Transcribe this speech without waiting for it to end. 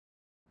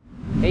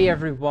Hey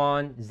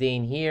everyone,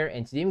 Zane here,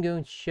 and today I'm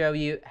going to show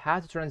you how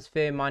to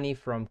transfer money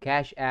from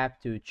Cash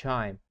App to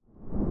Chime.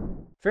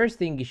 First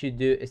thing you should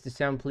do is to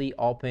simply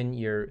open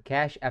your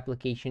Cash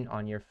application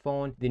on your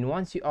phone. Then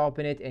once you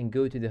open it and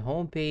go to the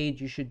home page,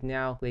 you should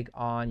now click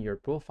on your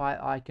profile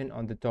icon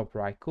on the top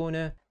right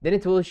corner. Then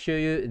it will show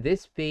you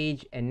this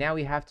page, and now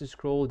you have to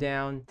scroll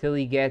down till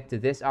you get to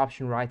this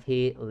option right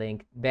here,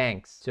 linked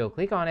banks. So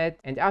click on it,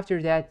 and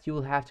after that you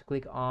will have to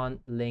click on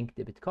link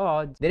debit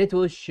card. Then it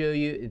will show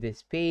you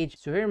this page.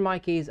 So here in my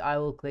case, I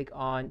will click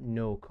on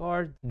no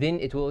card. Then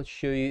it will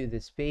show you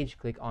this page.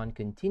 Click on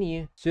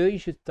continue. So you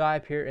should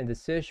type here in the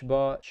search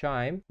bar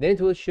Chime. Then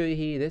it will show you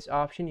here this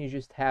option. You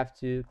just have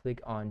to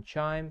click on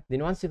Chime.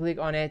 Then once you click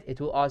on it,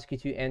 it will ask you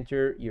to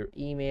enter your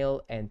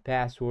email and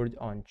password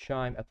on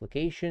Chime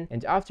application,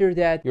 and after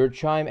that your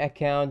Chime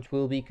account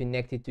will be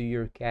connected to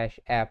your Cash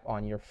App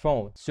on your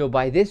phone. So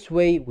by this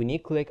way, when you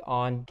click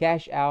on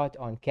cash out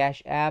on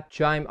Cash App,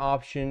 Chime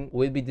option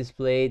will be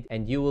displayed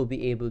and you will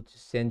be able to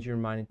send your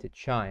money to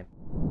Chime.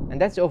 And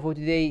that's all for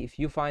today. If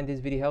you find this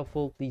video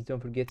helpful, please don't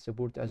forget to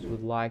support us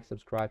with like,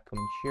 subscribe,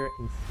 comment, share,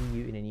 and see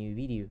you in a new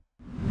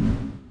video.